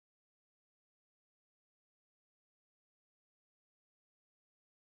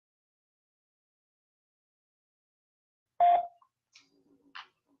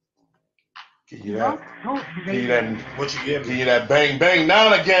Give you that. What you give me? Give you that bang bang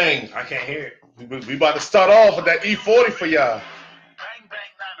Nana gang. I can't hear it. We about to start off with that E40 for y'all.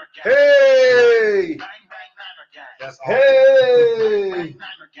 Hey! That's all. Hey!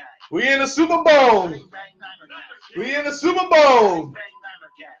 We in the Super Bowl. We in the Super Bowl.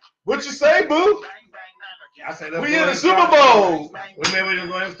 What you say, boo? I said, we in the Super Bowl. We may just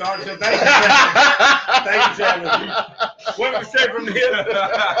go ahead and start. So thank you, Travis. Welcome straight from the hill.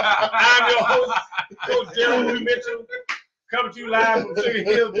 I'm your host, Coach Jeremy Mitchell, coming to you live from Sugar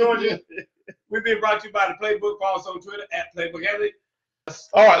Hill, Georgia. We've been brought to you by the Playbook, also on Twitter at Playbook Athlete.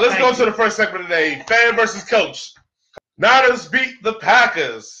 All right, let's go to the first segment today. Fan versus coach. Niners beat the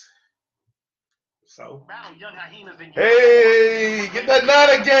Packers. So, hey, get that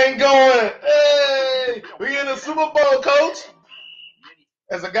Niner gang going. Hey, we in the Super Bowl, coach.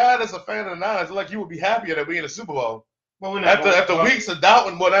 As a guy that's a fan of the Niners, like you would be happier that we in the Super Bowl. Well, we're not after weeks of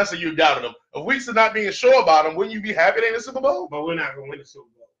doubting, well, that's you doubted them. Of weeks of not being sure about them, wouldn't you be happy they in the Super Bowl? But we're not going to win the Super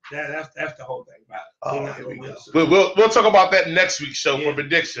Bowl. That's the whole thing about it. Oh, we'll talk about that next week's show for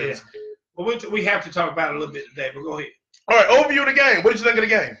predictions. Yeah. Well, we have to talk about it a little bit today, but go ahead. All right, overview of the game. What did you think of the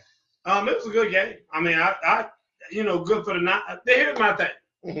game? It was a good game. I mean, I good for the Niners. Here's my thing.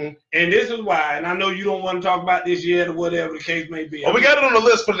 Mm-hmm. And this is why, and I know you don't want to talk about this yet or whatever the case may be. Oh, we got it on the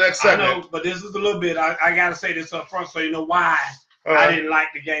list for the next segment. I know, but this is a little bit. I got to say this up front so you know why I didn't like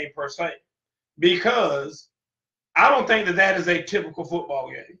the game per se. Because I don't think that is a typical football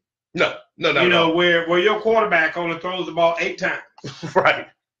game. No. Where your quarterback only throws the ball 8 times. Right.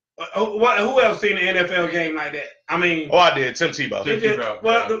 Who else seen an NFL game like that? I mean. Oh, I did. Tim Tebow.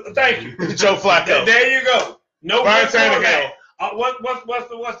 Well, thank you. Joe Flacco. There you go. No Brian Tannehill.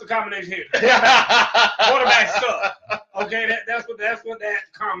 What's the combination here? Quarterback stuff. Okay, that's what that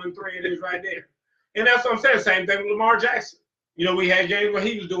common thread is right there. And that's what I'm saying. Same thing with Lamar Jackson. We had games where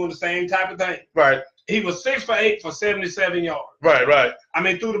he was doing the same type of thing. Right. He was 6 for 8 for 77 yards. Right. I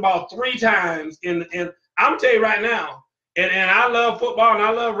mean, threw the ball 3 times. And I'm telling you right now, and I love football and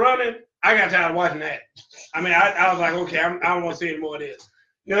I love running. I got tired of watching that. I mean, I was like, okay, I don't want to see any more of this.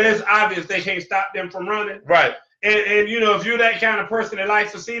 It's obvious they can't stop them from running. Right. And if you're that kind of person that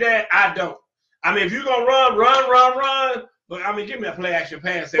likes to see that, I don't. I mean, if you're going to run, but I mean, give me a play action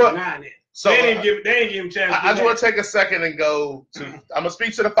pass every now and then. So they ain't give a chance. I just want to take a second and go to. I'm gonna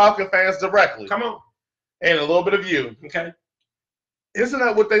speak to the Falcon fans directly. Come on, and a little bit of you. Okay. Isn't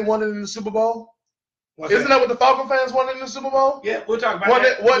that what they wanted in the Super Bowl? Isn't that what the Falcon fans wanted in the Super Bowl? Yeah, we'll talk about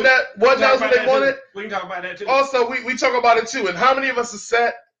that. What they wanted? We can talk about that too. Also, we talk about it too. And how many of us have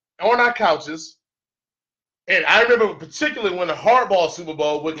sat on our couches? And I remember particularly when the hardball Super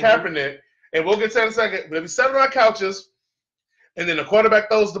Bowl with Kaepernick, and we'll get to that in a second. But we sat on our couches, and then the quarterback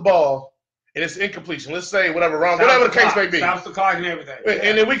throws the ball. And it's incompletion. Let's say whatever the case may be. Stops the clock and everything.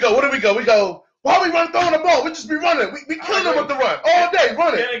 And then we go, what do we go? We go, why are we throwing the ball? We just be running. We kill them with the run all day,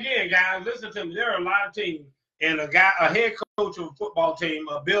 running. Then again, guys, listen to me. There are a lot of teams. And a head coach of a football team,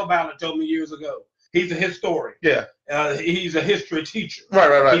 Bill Ballard, told me years ago. He's a historian. Yeah. He's a history teacher.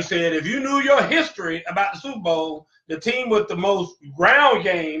 Right. He said, if you knew your history about the Super Bowl, the team with the most ground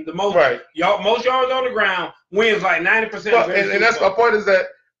game, the most most yards on the ground, wins like 90%. Well, and that's my point is that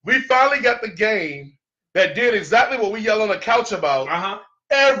we finally got the game that did exactly what we yell on the couch about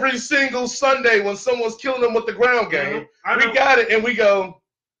every single Sunday when someone's killing them with the ground game. We got it, and we go,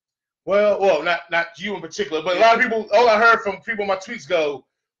 well, not you in particular, but a lot of people, all I heard from people in my tweets go,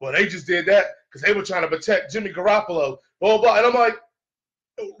 well, they just did that because they were trying to protect Jimmy Garoppolo. Blah, blah. And I'm like,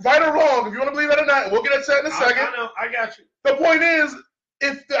 right or wrong, if you want to believe that or not, and we'll get into that in a second. I know, I got you. The point is,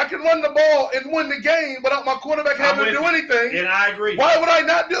 if I can run the ball and win the game without my quarterback having to do anything, and I agree. Why would I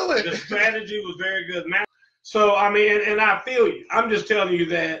not do it? The strategy was very good, man. So, I mean, and I feel you. I'm just telling you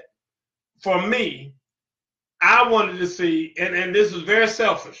that for me, I wanted to see, and this is very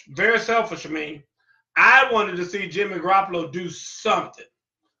selfish of me, I wanted to see Jimmy Garoppolo do something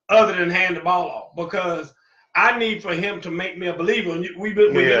other than hand the ball off because I need for him to make me a believer. And we've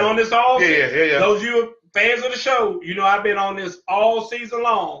been on this all season. Yeah. Those of you fans of the show, I've been on this all season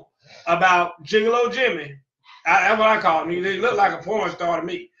long about Gigolo Jimmy. That's what I call him. He looked like a porn star to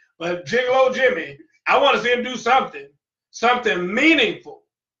me. But Gigolo Jimmy, I want to see him do something meaningful.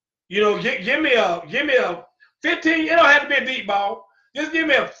 Give me a 15. It don't have to be a deep ball. Just give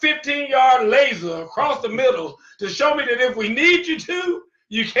me a 15-yard laser across the middle to show me that if we need you to,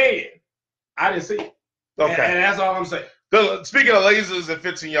 you can. I didn't see it. Okay. And that's all I'm saying. Speaking of lasers and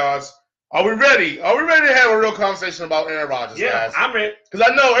 15 yards, are we ready? Are we ready to have a real conversation about Aaron Rodgers, guys? I'm ready. Because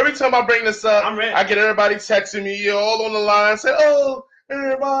I know every time I bring this up, I'm ready. I get everybody texting me all on the line saying, oh,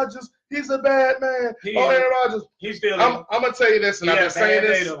 Aaron Rodgers, He's a bad man. Aaron Rodgers. He's still. I'm gonna tell you this, and I've been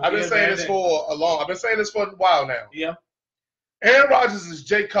saying this for a long. I've been saying this for a while now. Yeah. Aaron Rodgers is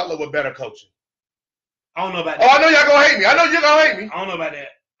Jay Cutler with better coaching. I don't know about that. Oh, I know y'all gonna hate me. I know you're gonna hate me. I don't know about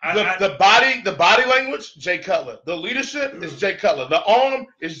that. The body language, Jay Cutler. The leadership is Jay Cutler. The arm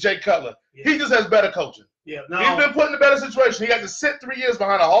is Jay Cutler. Yeah. He just has better coaching. Yeah, he's been put in a better situation. He had to sit 3 years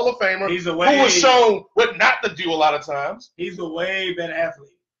behind a Hall of Famer who was shown what not to do a lot of times. He's a way better athlete.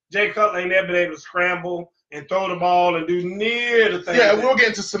 Jay Cutler ain't never been able to scramble and throw the ball and do near the thing. Yeah, we'll get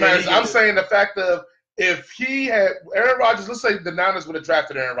into semantics. I'm saying the fact of if he had Aaron Rodgers, let's say the Niners would have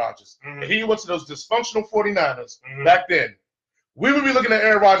drafted Aaron Rodgers, and he went to those dysfunctional 49ers back then, we would be looking at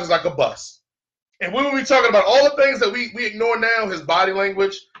Aaron Rodgers like a bust. And we would be talking about all the things that we ignore now, his body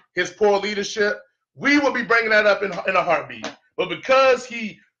language, his poor leadership. We would be bringing that up in a heartbeat. But because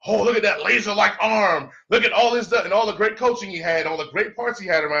look at that laser-like arm. Look at all his stuff and all the great coaching he had, all the great parts he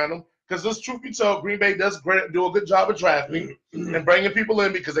had around him. Because this, truth be told, Green Bay does do a good job of drafting and bringing people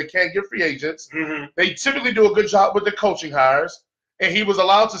in because they can't get free agents. They typically do a good job with the coaching hires. And he was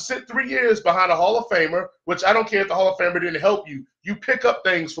allowed to sit 3 years behind a Hall of Famer, which I don't care if the Hall of Famer didn't help you. You pick up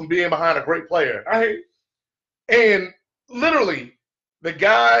things from being behind a great player. And literally, the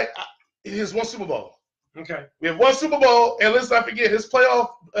guy – he has one Super Bowl. Okay. We have one Super Bowl, and let's not forget his playoff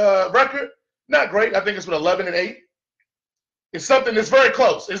record, not great. I think it's with 11-8. It's something that's very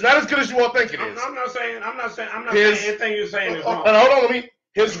close. It's not as good as you all think it is. I'm not saying anything you're saying is wrong. And hold on,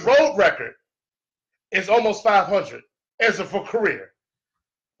 his road record is almost 500 for career.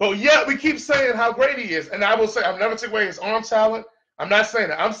 But yet we keep saying how great he is. And I will say, I've never taken away his arm talent. I'm not saying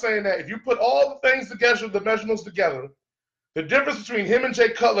that. I'm saying that if you put all the things together, the measurements together, the difference between him and Jay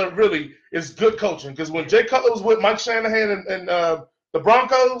Cutler really is good coaching. Because when Jay Cutler was with Mike Shanahan and the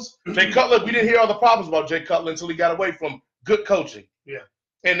Broncos, Jay Cutler, we didn't hear all the problems about Jay Cutler until he got away from good coaching. Yeah.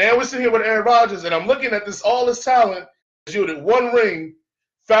 And now we're sitting here with Aaron Rodgers, and I'm looking at all this talent. Yielded 1 ring,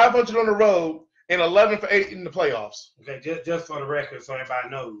 500 on the road, and 11 for 8 in the playoffs. Okay, just for the record, so everybody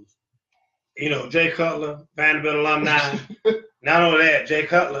knows. Jay Cutler, Vanderbilt alumni. Not only that, Jay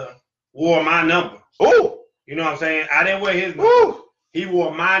Cutler wore my number. Ooh. You know what I'm saying? I didn't wear his number. Ooh. He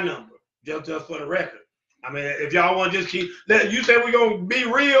wore my number, just for the record. I mean, if y'all want to just keep – you say we're going to be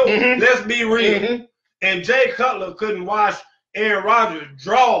real, let's be real. And Jay Cutler couldn't watch Aaron Rodgers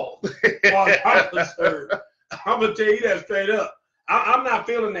draw while I'm concerned. I'm going to tell you that straight up. I'm not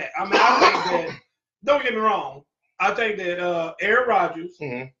feeling that. I mean, I think that – don't get me wrong. I think that Aaron Rodgers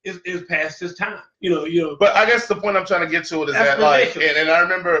is past his time. But I guess the point I'm trying to get to it is that, like, and I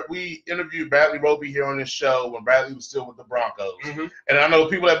remember we interviewed Bradley Roby here on this show when Bradley was still with the Broncos. And I know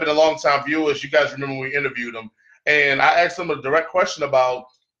people that have been a long-time viewers, you guys remember when we interviewed him. And I asked him a direct question about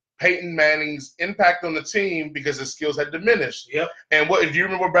Peyton Manning's impact on the team because his skills had diminished. Yep. And if you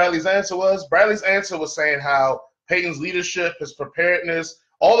remember what Bradley's answer was? Bradley's answer was saying how Peyton's leadership, his preparedness,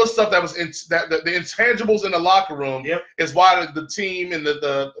 all the stuff that was the intangibles in the locker room is why the team and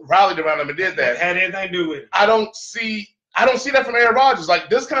the rallied around him and did that. Had anything to do with it. I don't see that from Aaron Rodgers.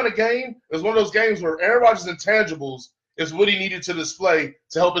 Like, this kind of game is one of those games where Aaron Rodgers' intangibles is what he needed to display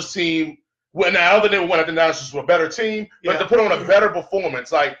to help his team. Well, now, other than I think now it's just a better team, but to put on a better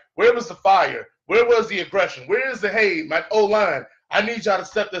performance. Like, where was the fire? Where was the aggression? Where is my O-line? I need y'all to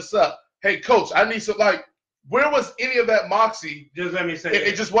step this up. Hey, coach, I need some, like, where was any of that moxie? Just let me say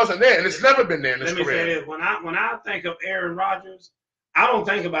it just wasn't there, and it's never been there in his career. Let me say this. When I think of Aaron Rodgers, I don't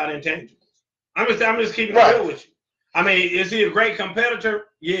think about intangibles. I'm just keeping it real with you. I mean, is he a great competitor?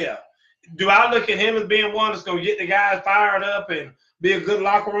 Yeah. Do I look at him as being one that's going to get the guys fired up and be a good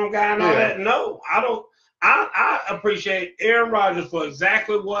locker room guy and all that? No, I don't. I appreciate Aaron Rodgers for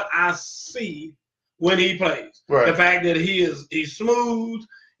exactly what I see when he plays. Right. The fact that he's smooth.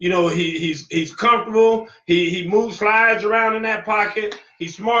 He's comfortable. He moves, slides around in that pocket.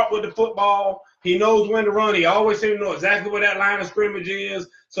 He's smart with the football. He knows when to run. He always seems to know exactly where that line of scrimmage is,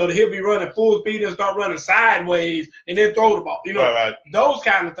 so that he'll be running full speed and start running sideways and then throw the ball. Those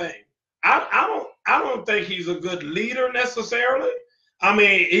kind of things. I don't think he's a good leader necessarily. I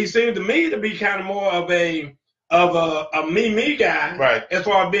mean, he seems to me to be kind of more of a me guy, right? As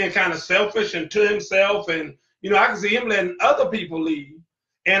far as being kind of selfish and to himself, and I can see him letting other people lead.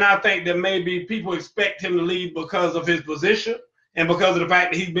 And I think that maybe people expect him to lead because of his position and because of the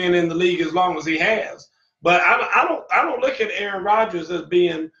fact that he's been in the league as long as he has. But I don't look at Aaron Rodgers as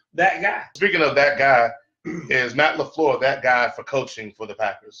being that guy. Speaking of that guy, is Matt LaFleur that guy for coaching for the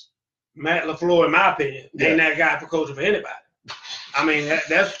Packers? Matt LaFleur, in my opinion, ain't that guy for coaching for anybody. I mean,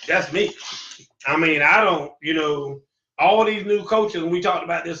 that's me. I mean, I don't, all these new coaches, and we talked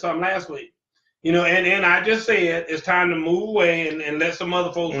about this some last week. And I just said it's time to move away and let some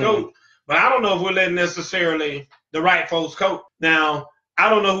other folks go. But I don't know if we're letting necessarily the right folks coach. Now, I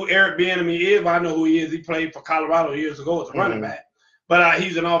don't know who Eric Bieniemy is, but I know who he is. He played for Colorado years ago as a running back. But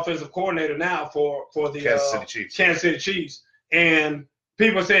he's an offensive coordinator now for the Kansas City Chiefs. And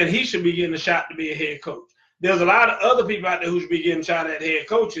people are saying he should be getting a shot to be a head coach. There's a lot of other people out there who should be getting a shot at head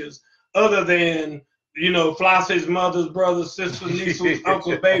coaches other than, Flossie's mother's, brothers, sisters, nieces,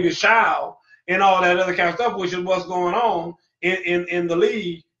 uncles, baby, child, and all that other kind of stuff, which is what's going on in the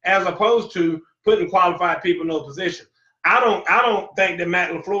league, as opposed to putting qualified people in those positions. I don't think that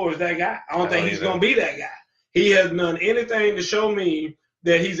Matt LaFleur is that guy. I don't think he's going to be that guy. He hasn't done anything to show me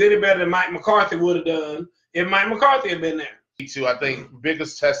that he's any better than Mike McCarthy would have done if Mike McCarthy had been there. Me too. I think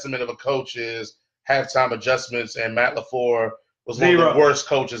biggest testament of a coach is halftime adjustments, and Matt LaFleur was one of the worst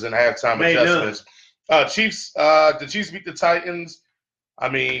coaches in halftime adjustments. Chiefs, the Chiefs beat the Titans. I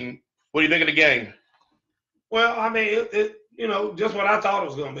mean, what do you think of the game? Well, I mean, just what I thought it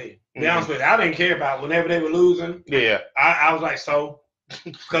was going to be. To be honest with you, I didn't care about it. Whenever they were losing. Yeah. I was like, so.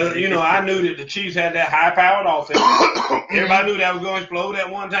 Because, I knew that the Chiefs had that high-powered offense. Everybody knew that was going to explode at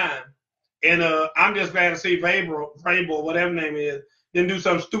one time. And I'm just glad to see Vrabel, whatever his name is, didn't do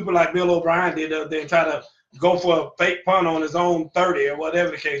something stupid like Bill O'Brien did the other day and try to go for a fake punt on his own 30 or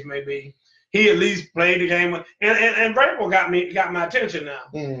whatever the case may be. He at least played the game. And Vrabel got my attention now.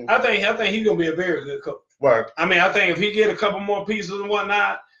 I think he's going to be a very good coach. Right. I mean, I think if he get a couple more pieces and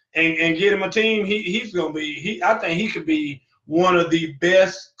whatnot and get him a team, he's going to be – I think he could be one of the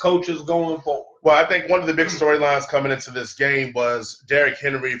best coaches going forward. Well, I think one of the big storylines coming into this game was Derrick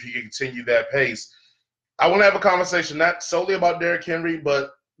Henry, if he can continue that pace. I want to have a conversation not solely about Derrick Henry,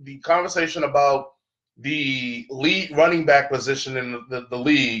 but the conversation about the lead running back position in the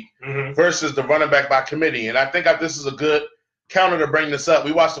league versus the running back by committee. And I think this is a good counter to bring this up.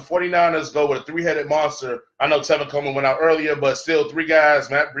 We watched the 49ers go with a three-headed monster. I know Tevin Coleman went out earlier, but still three guys,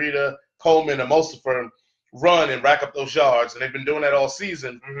 Matt Breida, Coleman, and Mostert, run and rack up those yards. And they've been doing that all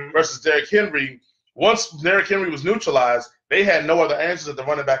season versus Derrick Henry. Once Derrick Henry was neutralized, they had no other answers at the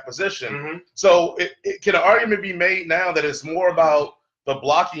running back position. So can an argument be made now that it's more about the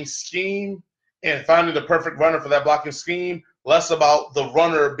blocking scheme and finding the perfect runner for that blocking scheme, less about the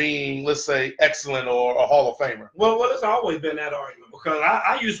runner being, let's say, excellent or a Hall of Famer? Well, it's always been that argument because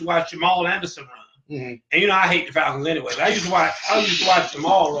I used to watch Jamal Anderson run. And, I hate the Falcons anyway. I used to watch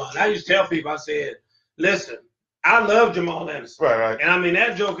Jamal run. I used to tell people, I said, listen, I love Jamal Anderson. Right. And, I mean,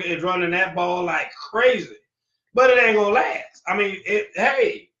 that joker is running that ball like crazy. But it ain't going to last. I mean,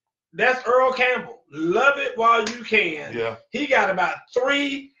 hey, that's Earl Campbell. Love it while you can. Yeah. He got about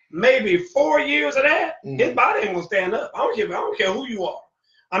 3, maybe 4 years of that. His body ain't going to stand up. I don't care who you are.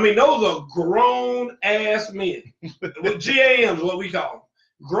 I mean, those are grown-ass men. GAMs, what we call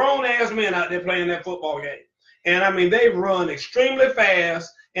them. Grown-ass men out there playing that football game. And, I mean, they run extremely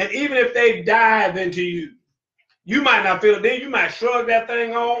fast. And even if they dive into you, you might not feel it then. You might shrug that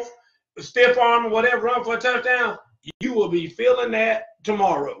thing off, stiff arm or whatever, run for a touchdown. You will be feeling that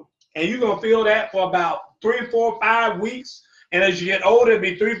tomorrow. And you're going to feel that for about 3, 4, 5 weeks. And as you get older, it'll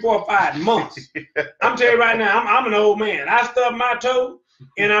be 3, 4, 5 months. I'm telling you right now, I'm an old man. I stubbed my toe,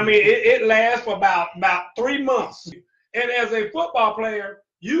 and I mean, it lasts for about 3 months. And as a football player,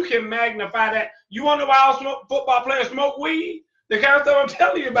 you can magnify that. You wonder why all football players smoke weed? The kind of stuff I'm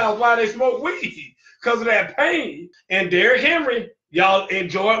telling you about is why they smoke weed, because of that pain. And Derrick Henry, y'all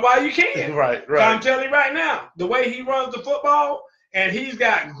enjoy it while you can. Right. So I'm telling you right now, the way he runs the football, and he's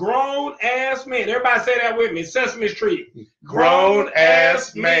got grown-ass men. Everybody say that with me. Sesame Street.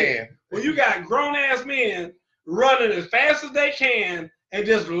 Grown-ass man. Well, you got grown-ass men running as fast as they can and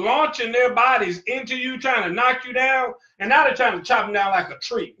just launching their bodies into you, trying to knock you down. And now they're trying to chop him down like a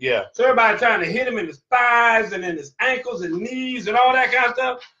tree. Yeah. So everybody trying to hit him in his thighs and in his ankles and knees and all that kind of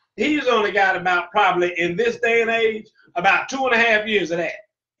stuff. He's only got about probably, in this day and age, about 2.5 years of that.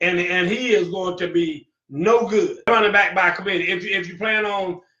 And he is going to be no good. Running back by committee. If you plan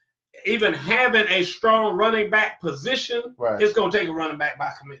on even having a strong running back position, it's going to take a running back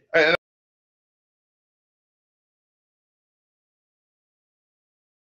by committee.